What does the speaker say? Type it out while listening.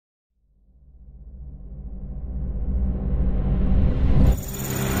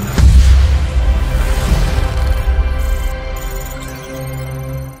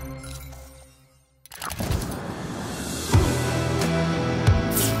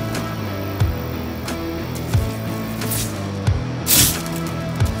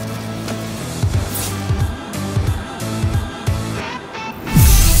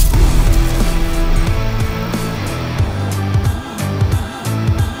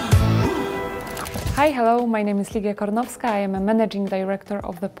Hi, hello, my name is Ligia Kornowska. I am a managing director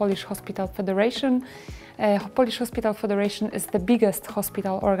of the Polish Hospital Federation. Polish Hospital Federation is the biggest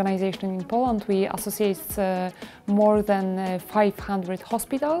hospital organization in Poland. We associate more than 500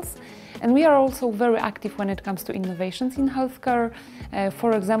 hospitals, and we are also very active when it comes to innovations in healthcare.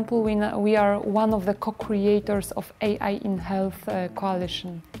 For example, we are one of the co-creators of AI in Health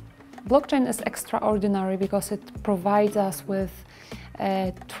coalition. Blockchain is extraordinary because it provides us with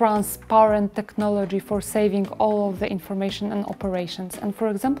transparent technology for saving all of the information and operations. And for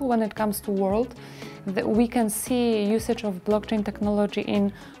example, when it comes to world, we can see usage of blockchain technology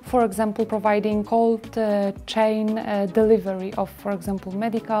in, for example, providing cold chain delivery of, for example,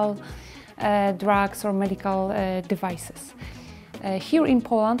 medical drugs or medical devices. Here in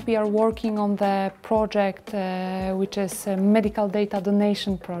Poland, we are working on the project which is a medical data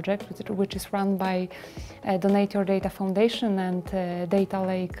donation project, which is run by Donate Your Data Foundation and Data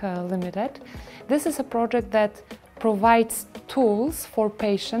Lake Limited. This is a project that provides tools for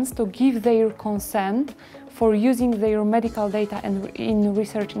patients to give their consent for using their medical data in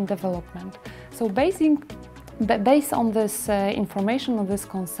research and development. So based on this information, on this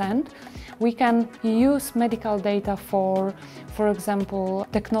consent, we can use medical data for example,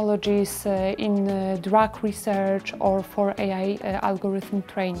 technologies in drug research or for AI algorithm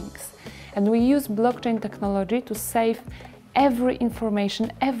trainings. And we use blockchain technology to save every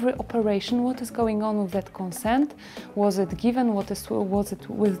information, every operation, what is going on with that consent, was it given, was it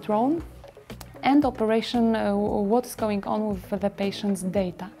withdrawn, and operation, what is going on with the patient's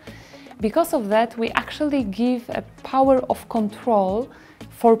data. Because of that, we actually give a power of control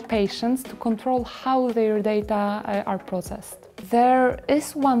for patients to control how their data are processed. There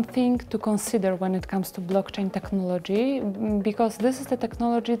is one thing to consider when it comes to blockchain technology, because this is the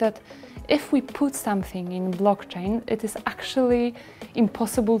technology that if we put something in blockchain, it is actually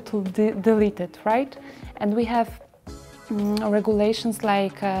impossible to delete it, right? And we have regulations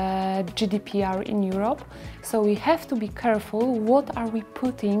like GDPR in Europe, so we have to be careful what are we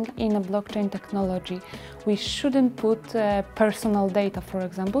putting in a blockchain technology. We shouldn't put personal data, for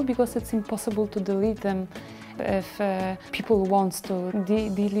example, because it's impossible to delete them if people want to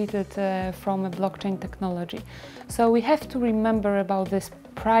delete it from a blockchain technology. So we have to remember about this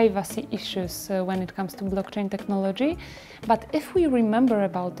privacy issues when it comes to blockchain technology. But if we remember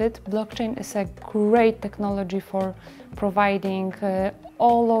about it, blockchain is a great technology for providing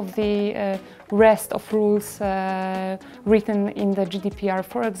all of the rest of rules written in the GDPR.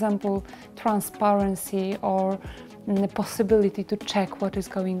 For example, transparency or the possibility to check what is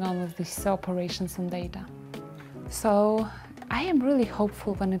going on with these operations and data. So I am really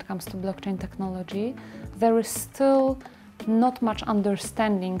hopeful when it comes to blockchain technology. There is still not much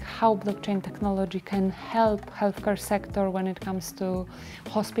understanding how blockchain technology can help healthcare sector when it comes to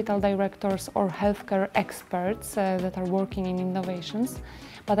hospital directors or healthcare experts that are working in innovations.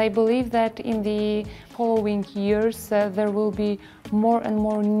 But I believe that in the following years there will be more and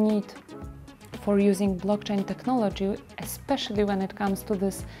more need for using blockchain technology, especially when it comes to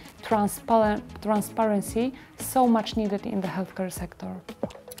this transparency so much needed in the healthcare sector.